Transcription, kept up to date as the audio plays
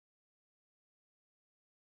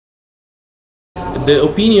The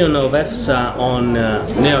opinion of EFSA on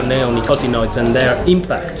neonicotinoids and their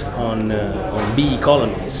impact on bee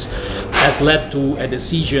colonies has led to a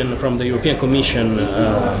decision from the European Commission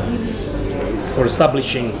for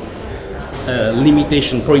establishing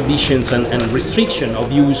limitation, prohibitions and restriction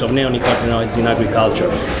of use of neonicotinoids in agriculture.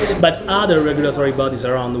 But other regulatory bodies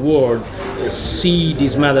around the world see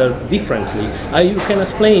this matter differently. You can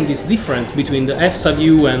explain this difference between the EFSA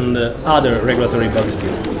view and other regulatory bodies'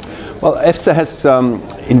 view? Well, EFSA has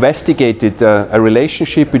investigated a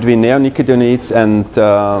relationship between neonicotinoids and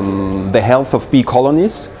the health of bee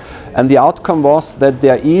colonies, and the outcome was that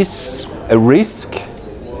there is a risk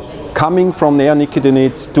coming from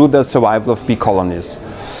neonicotinoids to the survival of bee colonies.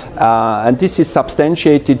 And this is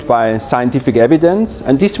substantiated by scientific evidence,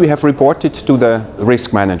 and this we have reported to the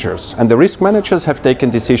risk managers. And the risk managers have taken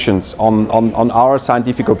decisions on our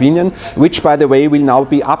scientific opinion, which, by the way, will now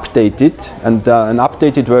be updated, and an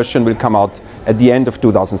updated version will come out at the end of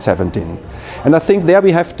 2017. And I think there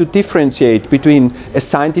we have to differentiate between a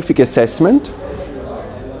scientific assessment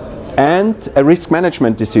and a risk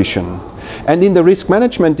management decision. And in the risk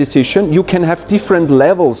management decision, you can have different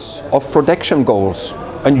levels of protection goals.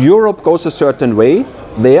 And Europe goes a certain way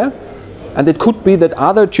there, and it could be that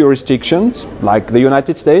other jurisdictions, like the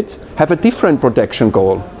United States, have a different protection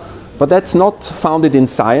goal. But that's not founded in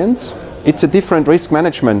science, it's a different risk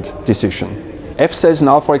management decision. EFSA is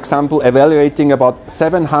now, for example, evaluating about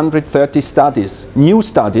 730 studies, new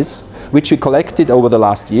studies, which we collected over the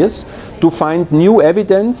last years, to find new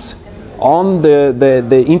evidence on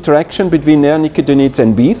the interaction between neonicotinoids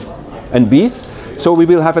and bees. So we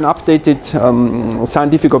will have an updated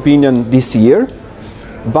scientific opinion this year.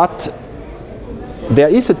 But there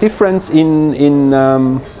is a difference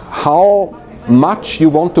in how much you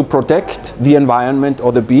want to protect the environment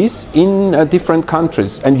or the bees in different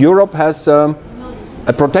countries. And Europe has a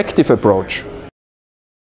protective approach.